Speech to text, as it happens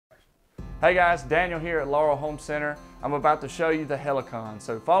Hey guys, Daniel here at Laurel Home Center. I'm about to show you the Helicon.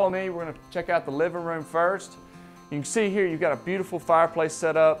 So follow me, we're gonna check out the living room first. You can see here you've got a beautiful fireplace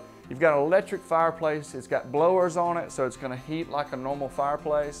set up. You've got an electric fireplace. It's got blowers on it, so it's gonna heat like a normal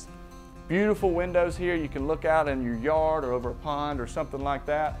fireplace. Beautiful windows here. You can look out in your yard or over a pond or something like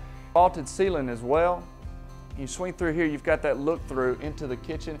that. Vaulted ceiling as well. You swing through here, you've got that look through into the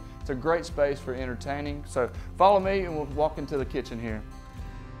kitchen. It's a great space for entertaining. So follow me and we'll walk into the kitchen here.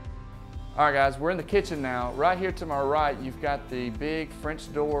 All right guys, we're in the kitchen now. Right here to my right, you've got the big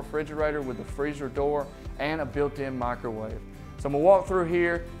French door refrigerator with the freezer door and a built-in microwave. So I'm gonna walk through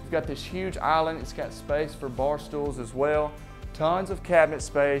here. You've got this huge island. It's got space for bar stools as well. Tons of cabinet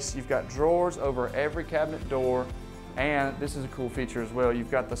space. You've got drawers over every cabinet door. And this is a cool feature as well.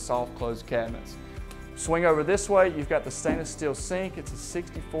 You've got the soft close cabinets. Swing over this way, you've got the stainless steel sink. It's a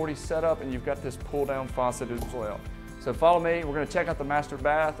 60/40 setup and you've got this pull down faucet as well. So follow me, we're gonna check out the master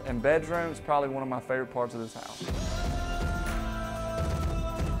bath and bedroom. It's probably one of my favorite parts of this house.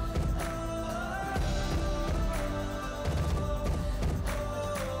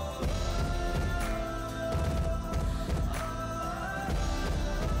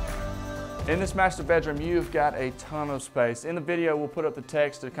 In this master bedroom, you've got a ton of space. In the video, we'll put up the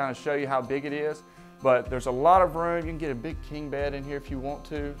text to kind of show you how big it is, but there's a lot of room. You can get a big king bed in here if you want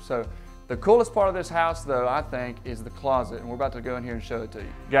to. So the coolest part of this house, though, I think, is the closet, and we're about to go in here and show it to you.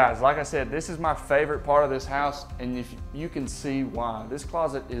 Guys, like I said, this is my favorite part of this house, and if you can see why. This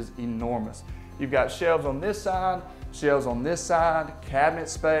closet is enormous. You've got shelves on this side, shelves on this side, cabinet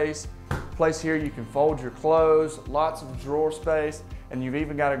space, place here you can fold your clothes, lots of drawer space, and you've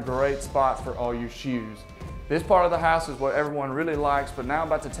even got a great spot for all your shoes. This part of the house is what everyone really likes, but now I'm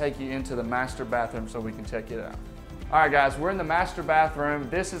about to take you into the master bathroom so we can check it out. All right guys, we're in the master bathroom.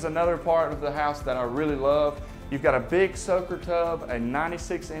 This is another part of the house that I really love. You've got a big soaker tub, a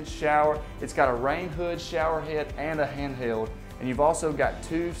 96-inch shower. It's got a rain hood, shower head, and a handheld. And you've also got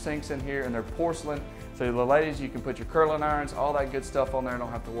two sinks in here and they're porcelain. So the ladies, you can put your curling irons, all that good stuff on there and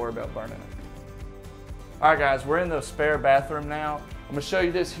don't have to worry about burning it. All right guys, we're in the spare bathroom now. I'm gonna show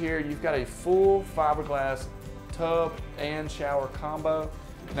you this here. You've got a full fiberglass tub and shower combo.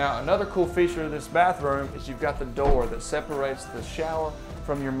 Now, another cool feature of this bathroom is you've got the door that separates the shower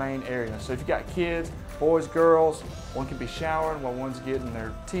from your main area. So if you've got kids, boys, girls, one can be showering while one's getting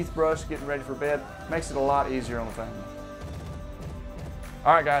their teeth brushed, getting ready for bed. Makes it a lot easier on the family.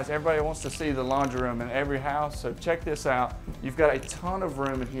 All right guys, everybody wants to see the laundry room in every house, so check this out. You've got a ton of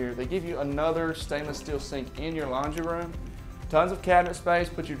room in here. They give you another stainless steel sink in your laundry room. Tons of cabinet space,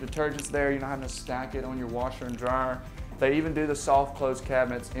 put your detergents there. You're not having to stack it on your washer and dryer. They even do the soft close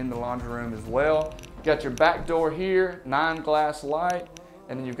cabinets in the laundry room as well. You got your back door here, 9 glass light,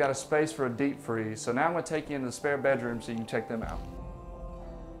 and then you've got a space for a deep freeze. So now I'm gonna take you into the spare bedroom so you can check them out.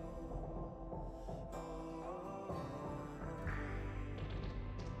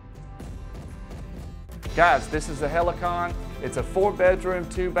 Guys, this is the Helicon. It's a 4-bedroom,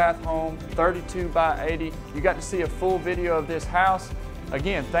 2-bath home, 32 by 80. You got to see a full video of this house.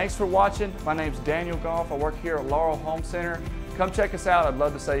 Again, thanks for watching. My name's Daniel Goff. I work here at Laurel Home Center. Come check us out. I'd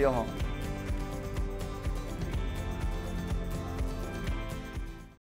love to say you're home.